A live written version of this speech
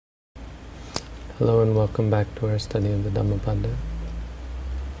Hello and welcome back to our study of the Dhammapada.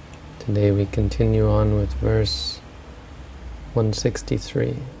 Today we continue on with verse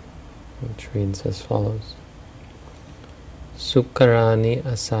 163, which reads as follows. Sukkarani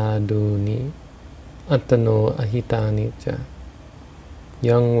asaduni atano ahitani cha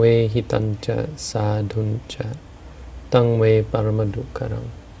yang ve hitancha sadhuncha tang ve paramadukaram.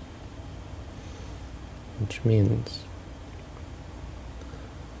 Which means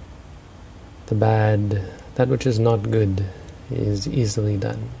the bad, that which is not good, is easily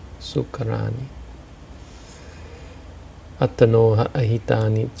done. Sukkarani. Atano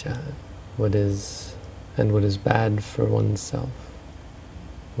ahitani cha. What is bad for oneself.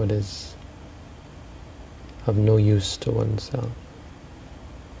 What is of no use to oneself.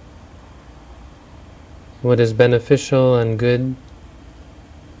 What is beneficial and good,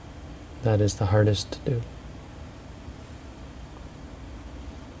 that is the hardest to do.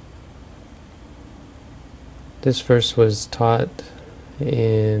 This verse was taught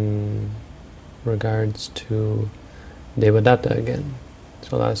in regards to Devadatta again.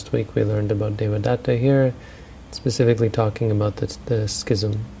 So last week we learned about Devadatta here, specifically talking about the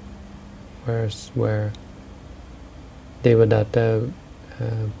schism, where Devadatta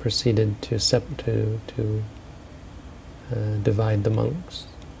proceeded to divide the monks.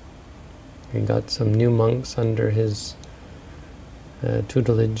 He got some new monks under his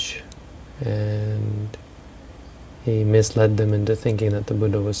tutelage, and he misled them into thinking that the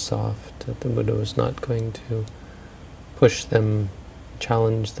Buddha was soft, that the Buddha was not going to push them,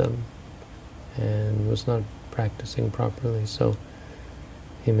 challenge them, and was not practicing properly. So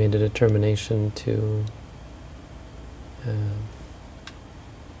he made a determination to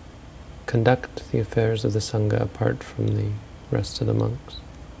conduct the affairs of the Sangha apart from the rest of the monks.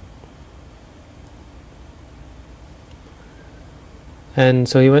 And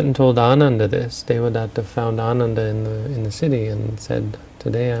so he went and told Ananda this. Devadatta found Ananda in the city and said,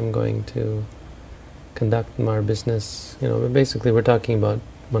 "Today I'm going to conduct our business." Basically we're talking about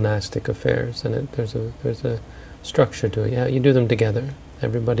monastic affairs, and there's a structure to it. Yeah, you do them together.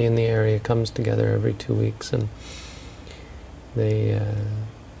 Everybody in the area comes together every 2 weeks, and they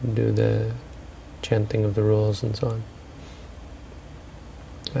do the chanting of the rules and so on.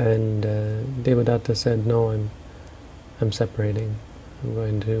 And Devadatta said, "No, I'm separating. I'm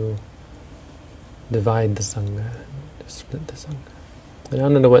going to divide the Sangha, to split the Sangha." And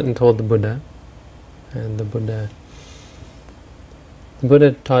Ananda went and told the Buddha, and the Buddha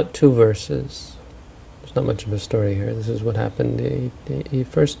taught 2 verses. There's not much of a story here. This is what happened. He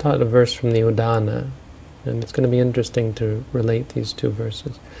first taught a verse from the Udana, and it's going to be interesting to relate these 2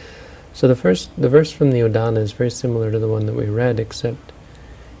 verses. So the verse from the Udana is very similar to the one that we read, except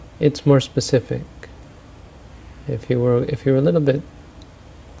it's more specific. If you were a little bit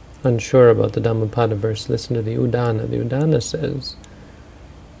unsure about the Dhammapada verse, listen to the Udana. The Udana says,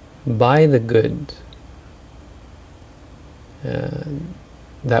 "By the good,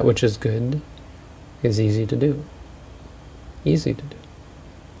 that which is good is easy to do." Easy to do.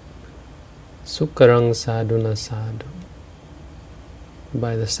 Sukkarang sadhuna sadhu.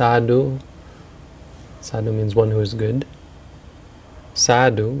 By the sadhu, sadhu means one who is good.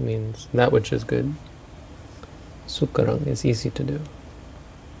 Sadhu means that which is good. Sukkarang is easy to do.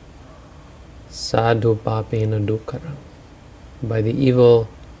 Sadhu papena dukkarang. By the evil,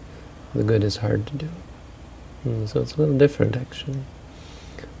 the good is hard to do. So it's a little different actually.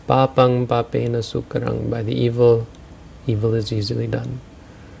 Papang papena sukkarang. By the evil, evil is easily done.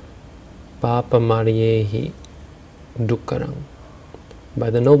 Papa maryehi dukkarang. By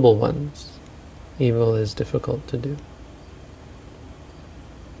the noble ones, evil is difficult to do.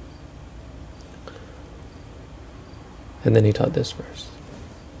 And then he taught this verse,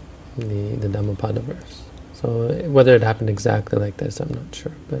 the Dhammapada verse. So whether it happened exactly like this, I'm not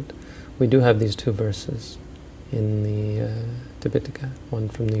sure. But we do have these 2 verses in the Tipitaka, one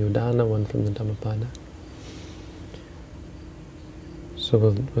from the Udana, one from the Dhammapada.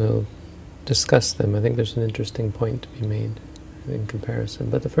 So we'll discuss them. I think there's an interesting point to be made in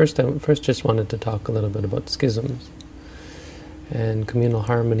comparison. But first just wanted to talk a little bit about schisms and communal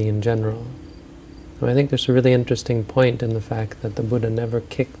harmony in general. I think there's a really interesting point in the fact that the Buddha never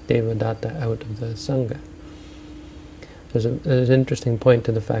kicked Devadatta out of the Sangha. There's an interesting point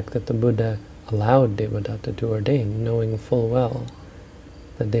in the fact that the Buddha allowed Devadatta to ordain, knowing full well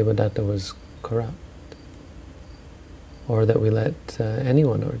that Devadatta was corrupt, or that we let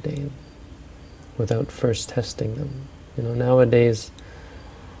anyone ordain without first testing them. Nowadays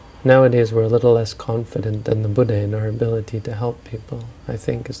we're a little less confident than the Buddha in our ability to help people, I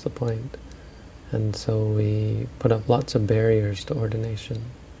think is the point. And so we put up lots of barriers to ordination.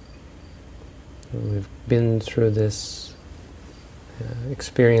 We've been through this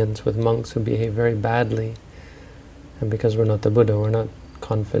experience with monks who behave very badly, and because we're not the Buddha, we're not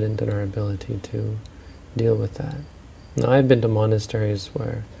confident in our ability to deal with that. Now, I've been to monasteries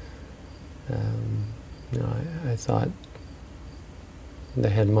where I thought the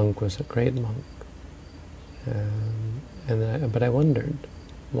head monk was a great monk, but I wondered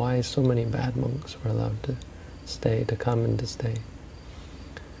why so many bad monks were allowed to come and to stay.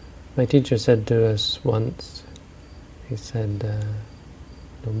 My teacher said to us once, he said,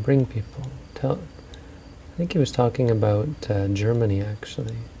 don't bring people. I think he was talking about Germany,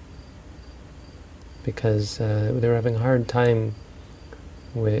 actually, because they were having a hard time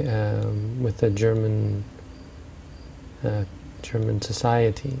with the German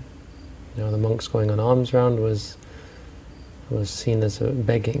society. The monks going on alms round was seen as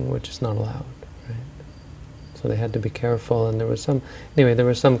begging, which is not allowed, right? So they had to be careful, and there was some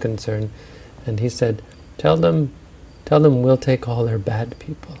concern. And he said, tell them we'll take all their bad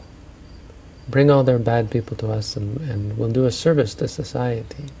people. Bring all their bad people to us, and we'll do a service to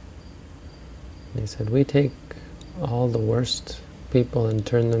society. And he said, we take all the worst people and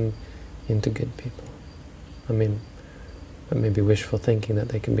turn them into good people. I mean, that may be wishful thinking that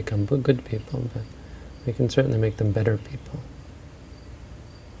they can become good people, but we can certainly make them better people.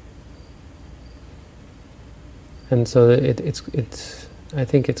 And so I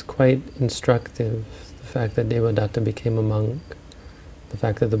think it's quite instructive, the fact that Devadatta became a monk, the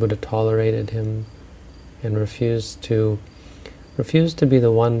fact that the Buddha tolerated him and refused to be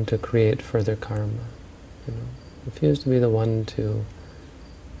the one to create further karma, refused to be the one to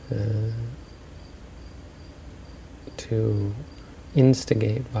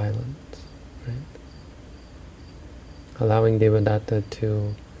instigate violence, right? Allowing Devadatta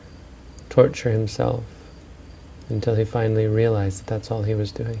to torture himself until he finally realized that that's all he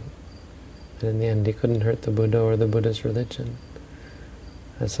was doing. And in the end, he couldn't hurt the Buddha or the Buddha's religion.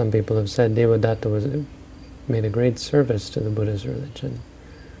 As some people have said, Devadatta made a great service to the Buddha's religion,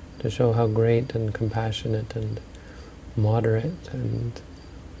 to show how great and compassionate and moderate and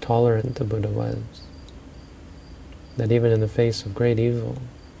tolerant the Buddha was. That even in the face of great evil,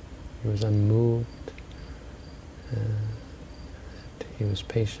 he was unmoved, he was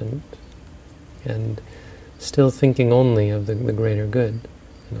patient, and still thinking only of the greater good,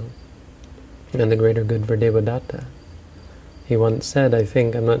 and the greater good for Devadatta. He once said, I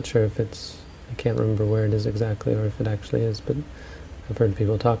think, I'm not sure if I can't remember where it is exactly, or if it actually is, but I've heard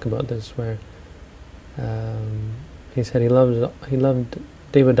people talk about this, where he said he loved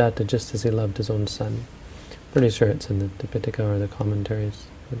Devadatta just as he loved his own son. Pretty sure it's in the Tipitaka or the commentaries,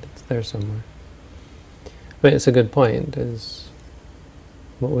 but it's there somewhere. But it's a good point,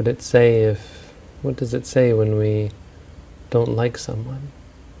 what does it say when we don't like someone?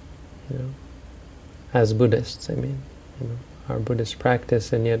 As Buddhists, I mean, our Buddhist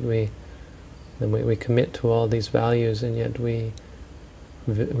practice, and yet we commit to all these values, and yet we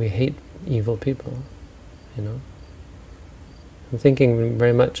hate evil people, I'm thinking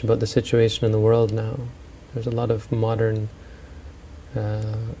very much about the situation in the world now. There's a lot of modern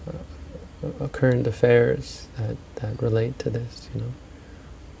current affairs that relate to this,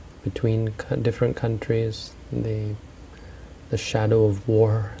 between different countries, the shadow of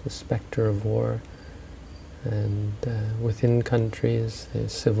war, the specter of war, and within countries, the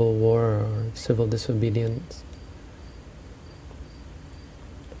civil war or civil disobedience.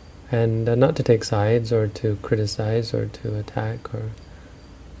 And not to take sides or to criticize or to attack or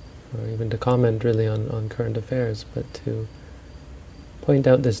even to comment really on current affairs, but to point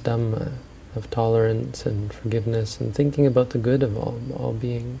out this Dhamma of tolerance and forgiveness and thinking about the good of all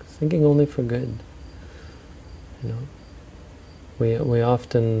beings, thinking only for good. We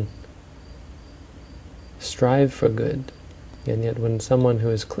often strive for good, and yet when someone who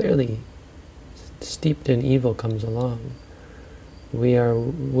is clearly steeped in evil comes along, we are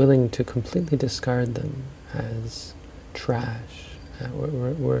willing to completely discard them as trash.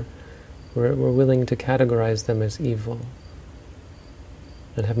 We're willing to categorize them as evil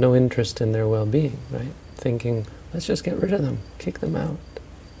and have no interest in their well-being, right? Thinking, let's just get rid of them, kick them out.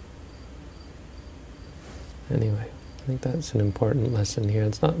 Anyway, I think that's an important lesson here.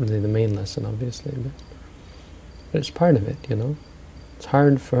 It's not really the main lesson, obviously, but it's part of it, It's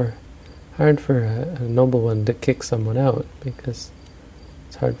hard for a noble one to kick someone out, because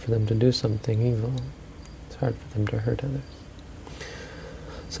it's hard for them to do something evil. It's hard for them to hurt others.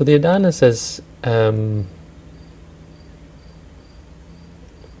 So the Adana says,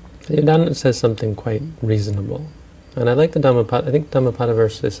 something quite reasonable. And I like the Dhammapada. I think Dhammapada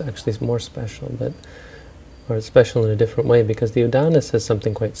verse is actually more special, or it's special in a different way, because the Udana says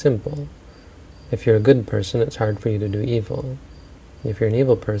something quite simple. If you're a good person, it's hard for you to do evil. If you're an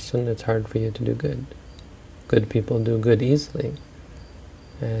evil person, it's hard for you to do good. Good people do good easily,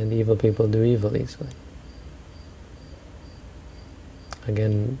 and evil people do evil easily.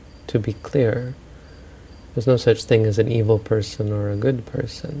 Again, to be clear, there's no such thing as an evil person or a good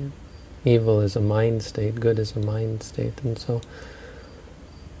person. Evil is a mind state, good is a mind state, and so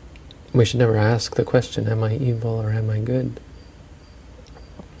we should never ask the question, am I evil or am I good?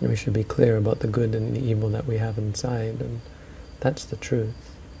 We should be clear about the good and the evil that we have inside, and that's the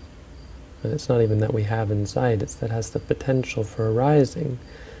truth. And it's not even that we have inside, it's that it has the potential for arising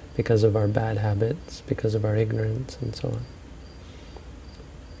because of our bad habits, because of our ignorance, and so on.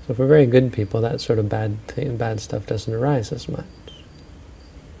 So if we're very good people, that sort of bad stuff doesn't arise as much.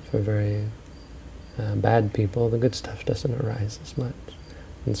 If we're very bad people, the good stuff doesn't arise as much.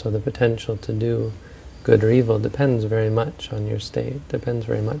 And so the potential to do good or evil depends very much on your state, depends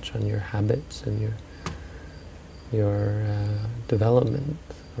very much on your habits and your development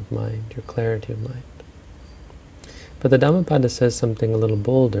of mind, your clarity of mind. But the Dhammapada says something a little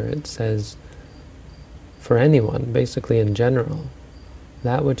bolder. It says, for anyone, basically in general,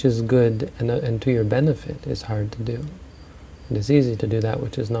 that which is good and to your benefit is hard to do. It is easy to do that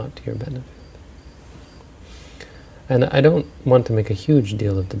which is not to your benefit. And I don't want to make a huge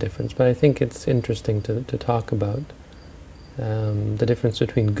deal of the difference, but I think it's interesting to talk about the difference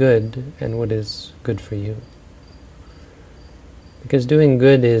between good and what is good for you. Because doing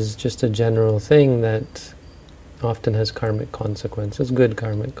good is just a general thing that often has karmic consequences, good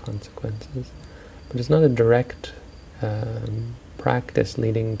karmic consequences, but it's not a direct practice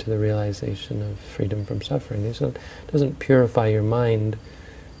leading to the realization of freedom from suffering. It doesn't purify your mind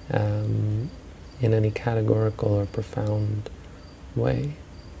in any categorical or profound way.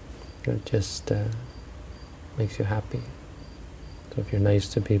 It just makes you happy. So if you're nice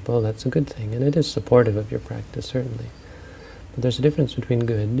to people, that's a good thing, and it is supportive of your practice, certainly. But there's a difference between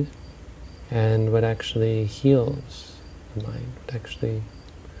good and what actually heals the mind, what actually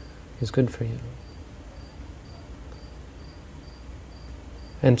is good for you.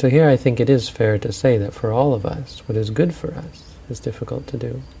 And so here I think it is fair to say that for all of us, what is good for us is difficult to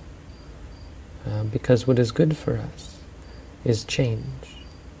do. Because what is good for us is change,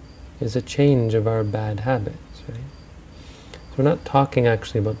 is a change of our bad habits, right? So we're not talking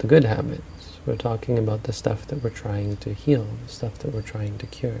actually about the good habits, we're talking about the stuff that we're trying to heal, the stuff that we're trying to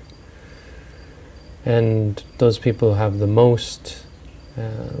cure. And those people who have the most,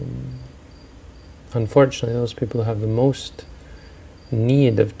 unfortunately, those people who have the most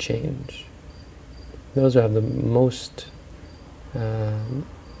need of change, those who have the most,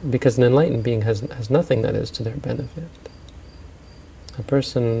 because an enlightened being has nothing that is to their benefit. A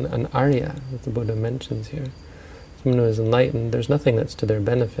person, an Arya, that the Buddha mentions here, someone who is enlightened, there's nothing that's to their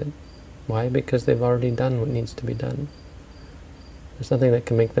benefit. Why? Because they've already done what needs to be done. There's nothing that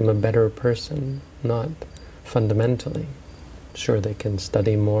can make them a better person, not fundamentally. Sure, they can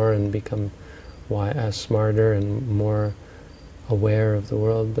study more and become smarter and more aware of the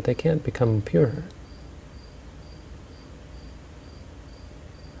world, but they can't become purer.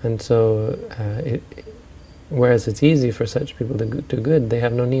 And so, whereas it's easy for such people to do good, they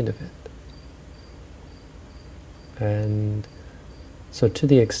have no need of it. And so to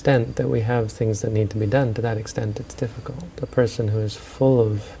the extent that we have things that need to be done, to that extent it's difficult. A person who is full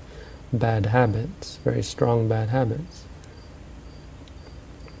of bad habits, very strong bad habits,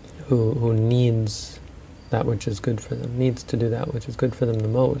 who needs that which is good for them, needs to do that which is good for them the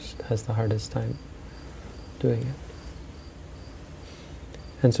most, has the hardest time doing it.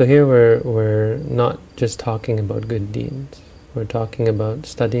 And so here we're not just talking about good deeds. We're talking about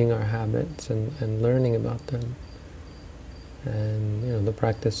studying our habits and learning about them. And the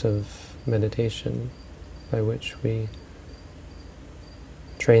practice of meditation, by which we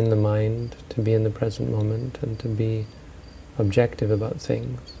train the mind to be in the present moment and to be objective about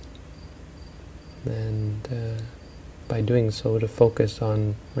things. And by doing so, to focus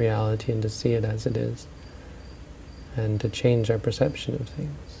on reality and to see it as it is. And to change our perception of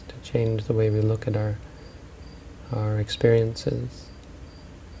things, to change the way we look at our experiences,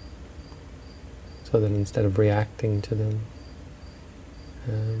 so that instead of reacting to them,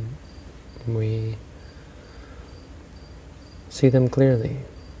 we see them clearly.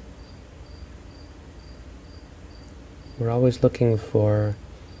 We're always looking for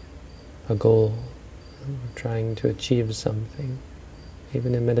a goal. We're trying to achieve something,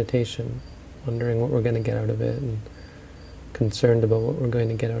 even in meditation, wondering what we're going to get out of it and concerned about what we're going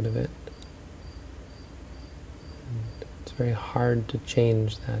to get out of it. And it's very hard to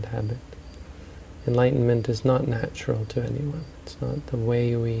change that habit. Enlightenment is not natural to anyone. It's not the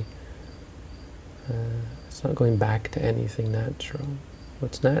way we It's not going back to anything natural.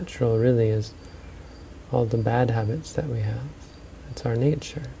 What's natural really is all the bad habits that we have. It's our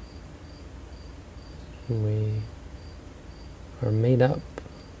nature. We are made up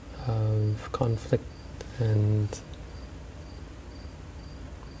of conflict and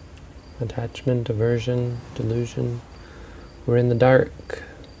attachment, aversion, delusion. We're in the dark.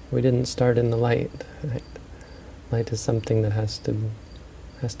 We didn't start in the light. Right? Light is something that has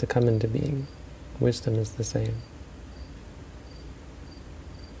to come into being. Wisdom is the same.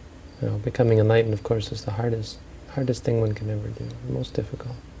 Becoming enlightened, of course, is the hardest thing one can ever do. The most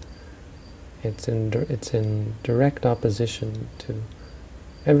difficult. It's in direct opposition to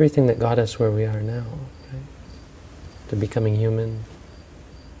everything that got us where we are now. Right? To becoming human,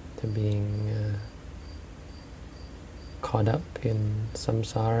 to being caught up in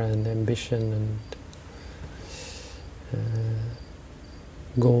samsara and ambition and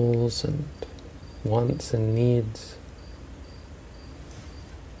goals and wants and needs.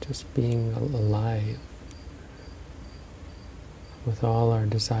 Just being alive with all our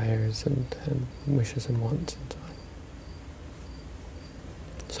desires and wishes and wants and so on.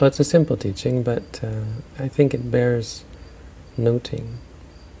 So it's a simple teaching, but I think it bears noting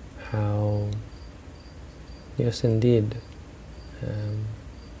how, yes indeed,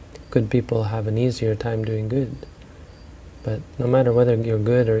 good people have an easier time doing good. But no matter whether you're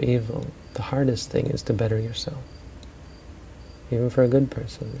good or evil, the hardest thing is to better yourself. Even for a good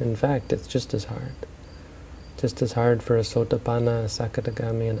person. In fact, it's just as hard. Just as hard for a Sotapanna, a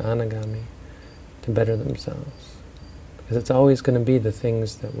Sakadagami, and Anagami to better themselves. Because it's always going to be the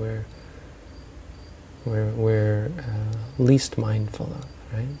things that we're least mindful of,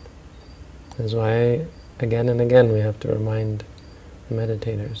 right? That's why, again and again, we have to remind the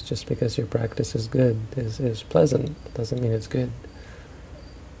meditators, just because your practice is good, is pleasant, doesn't mean it's good.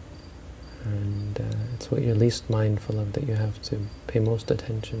 And it's what you're least mindful of that you have to pay most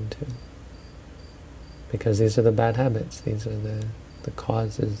attention to. Because these are the bad habits, these are the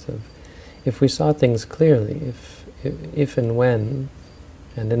causes of... If we saw things clearly, if and when,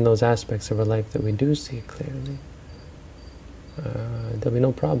 and in those aspects of our life that we do see clearly, there'll be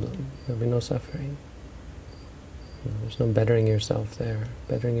no problem, there'll be no suffering. There's no bettering yourself there.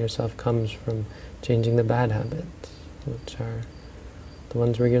 Bettering yourself comes from changing the bad habits, which are the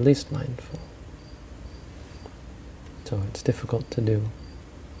ones where you're least mindful. So it's difficult to do.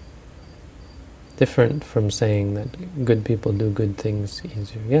 Different from saying that good people do good things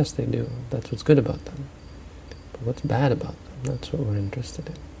easier. Yes, they do. That's what's good about them. But what's bad about them? That's what we're interested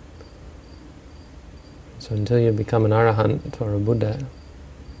in. So until you become an arahant or a Buddha,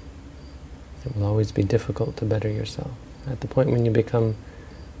 it will always be difficult to better yourself. At the point when you become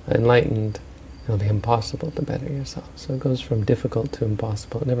enlightened, it'll be impossible to better yourself. So it goes from difficult to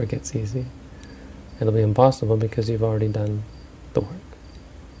impossible. It never gets easy. It'll be impossible because you've already done the work.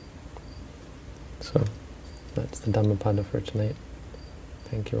 So that's the Dhammapada for tonight.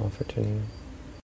 Thank you all for tuning in.